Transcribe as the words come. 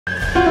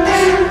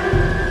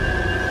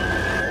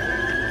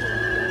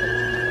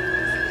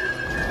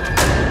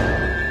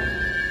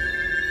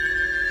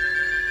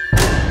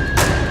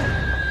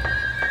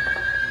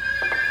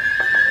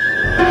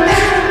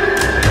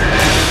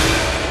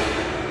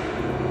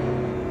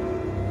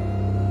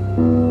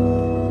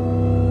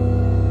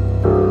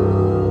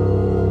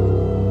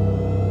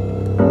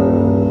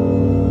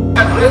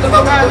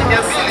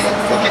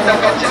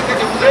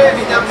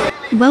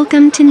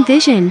Welcome to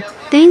Vision.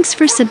 Thanks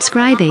for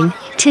subscribing.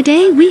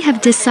 Today we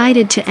have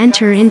decided to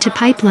enter into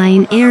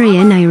Pipeline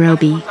area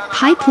Nairobi.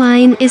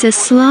 Pipeline is a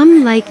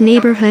slum-like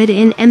neighborhood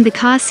in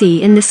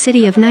Embakasi in the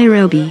city of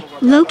Nairobi.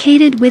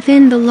 Located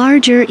within the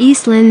larger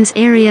Eastlands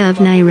area of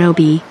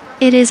Nairobi,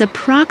 it is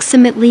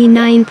approximately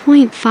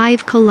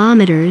 9.5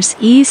 kilometers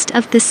east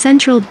of the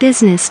central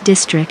business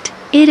district.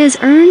 It has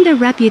earned a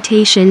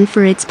reputation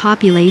for its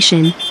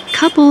population,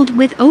 coupled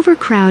with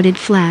overcrowded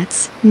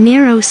flats,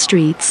 narrow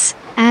streets,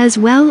 as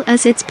well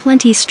as its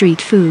plenty street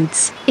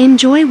foods.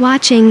 Enjoy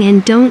watching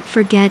and don't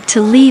forget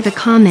to leave a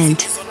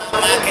comment.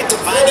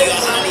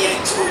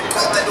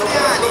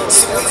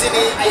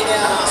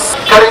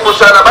 Karibu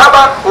sana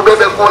baba,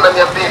 ubebe kuna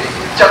 200.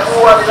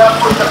 Chakua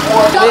lako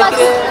chakua.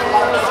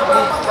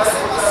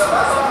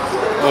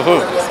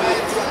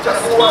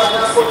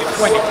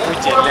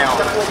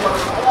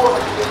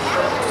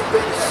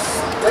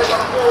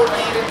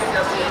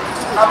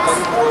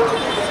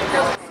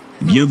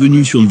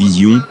 Bienvenue sur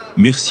Vision,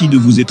 merci de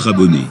vous être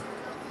abonné.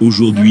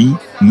 Aujourd'hui,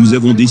 nous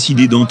avons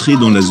décidé d'entrer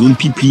dans la zone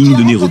Pipeline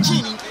de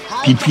Nairobi.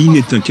 Pipeline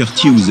est un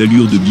quartier aux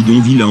allures de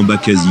bidonville à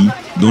Embakasi,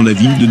 dans la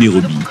ville de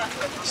Nairobi.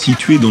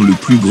 Situé dans le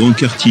plus grand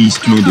quartier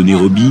Eastland de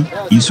Nairobi,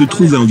 il se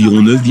trouve à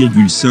environ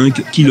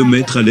 9,5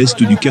 km à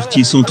l'est du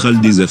quartier central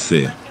des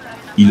affaires.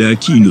 Il a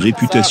acquis une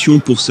réputation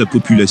pour sa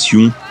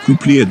population,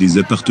 couplée à des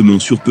appartements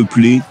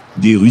surpeuplés,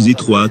 des rues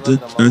étroites,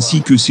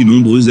 ainsi que ses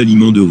nombreux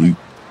aliments de rue.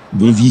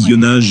 Bon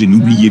visionnage et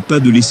n'oubliez pas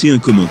de laisser un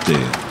commentaire.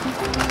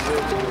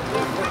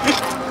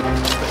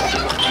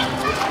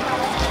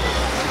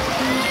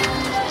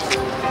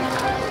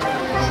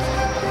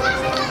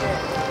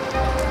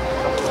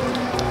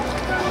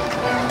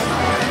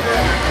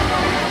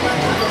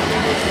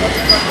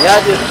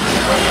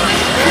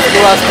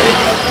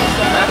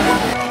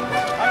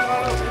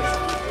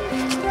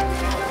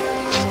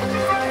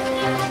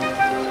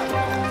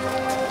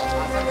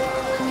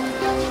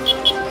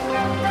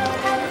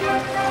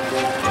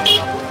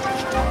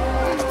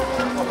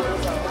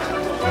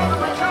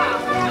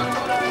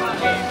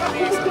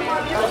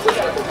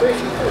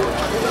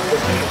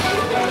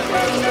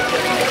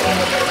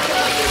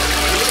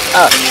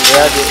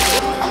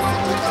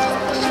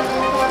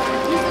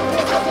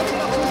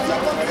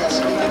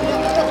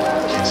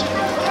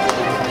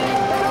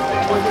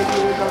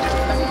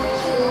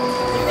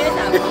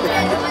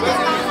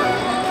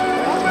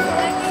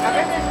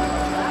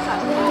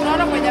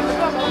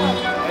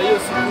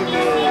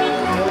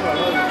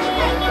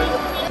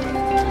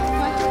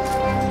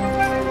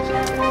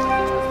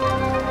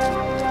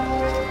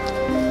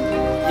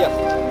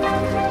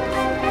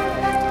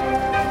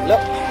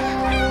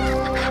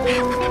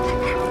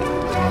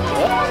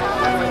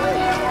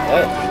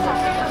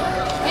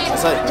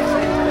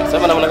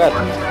 Sama namna gani?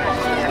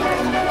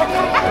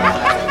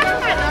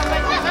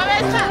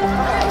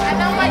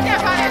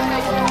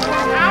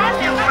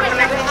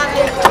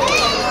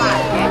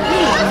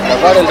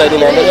 Valentine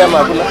inaendelea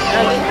hakuna.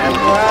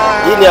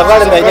 Hii ni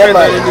Valentine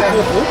nyama ni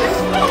kuku.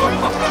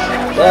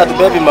 Ya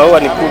tubebi maua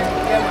ni kuku.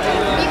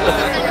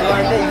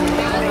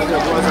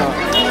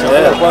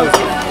 Kwanza.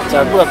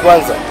 Chakula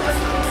kwanza.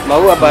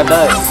 Maua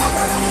baadaye.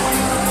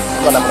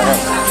 Kwa namna gani?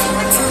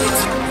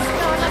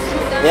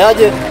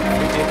 Niaje?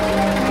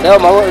 Leo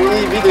maua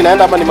hii video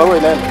inaenda ama ni maua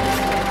inaenda?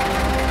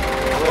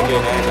 Ndio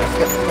inaenda.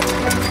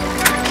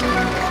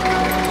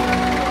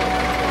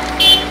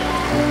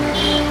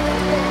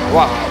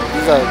 Wow,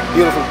 these are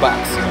beautiful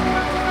bags.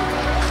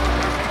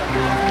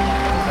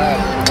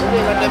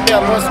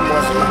 Natembea mosi.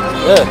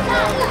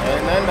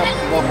 Naenda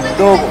kwa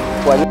kidogo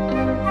kwa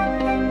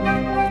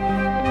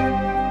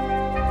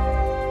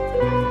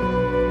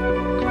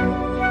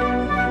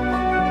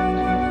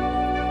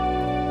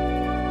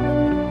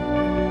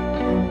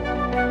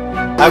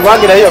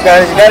Agwangira hiyo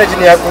gari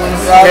chini ya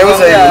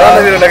kugeuza hiyo.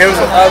 Unaona vile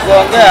unageuza?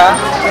 Kuongea.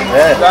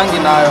 Gangi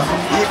nayo.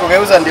 Hii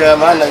kugeuza ndio ya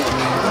maana hii.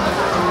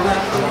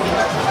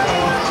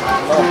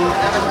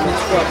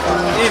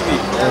 Hivi.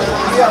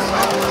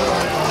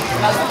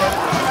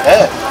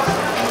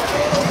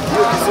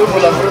 Hiyo kisumu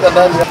la fruta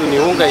ndani ni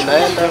unga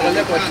inaenda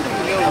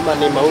ama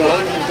ni maua.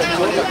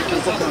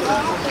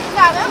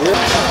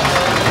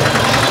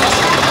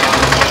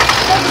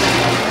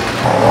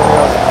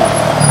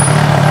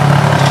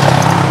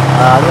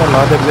 I don't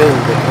know the name,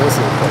 the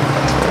person.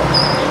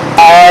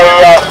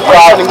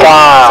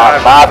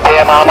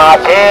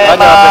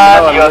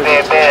 You're the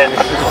best.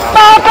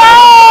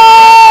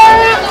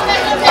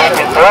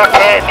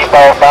 Ni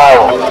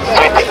bao.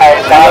 Sweet I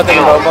love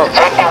you.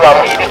 Sweet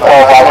wawili kwa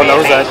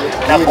wawili.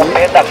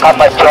 Nakupenda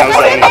kama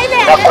chocolate.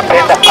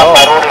 Nakupenda kama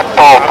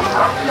lollipop.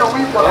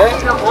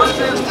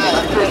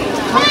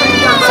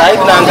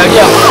 Sasa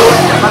naangalia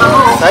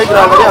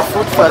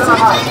food for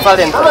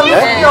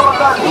Valentine.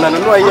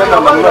 Unanunua hiyo na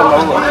unanunua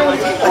maua.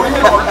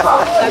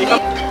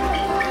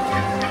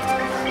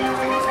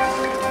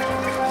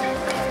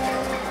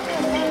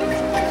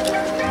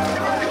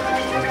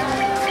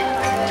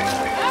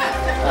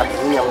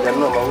 Ini yang udah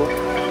mau.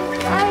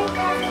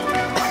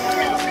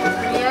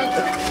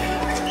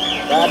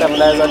 Ada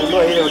mnaweza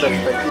nunua ile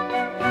utakupatia.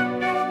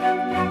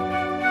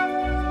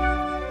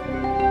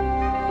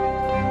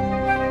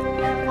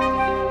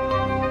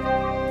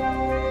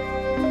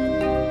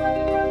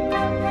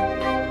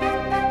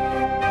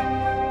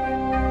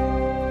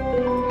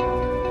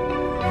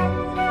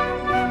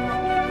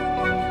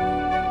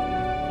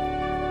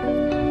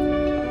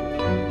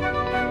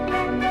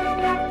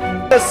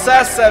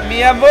 Sasa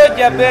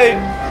 100 bei.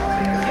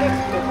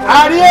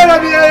 Ariela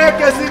mia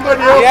yake singo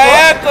ndio. Ya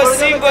yako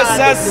singo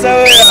sasa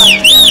wewe.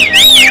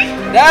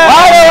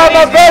 Wale wa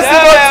mabesi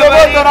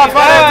wote na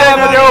fanya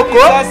tena ndio huko.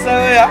 Sasa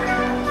wewe.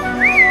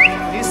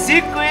 Ni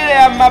siku ile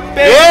ya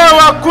mapenzi.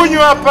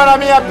 Wakunywa para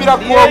mia bila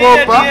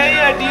kuogopa.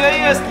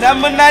 Ndio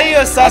namna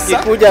hiyo sasa.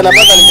 Akikuja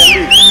anapata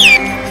 200.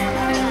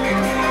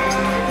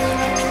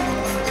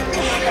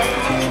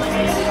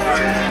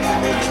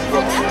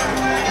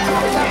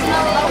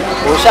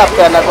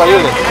 Ushapenda kwa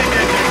yule.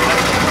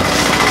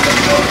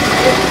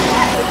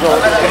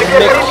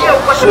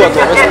 Sure tu,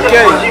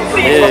 okay.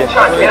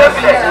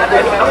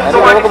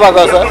 Ndio kwa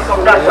bagasa.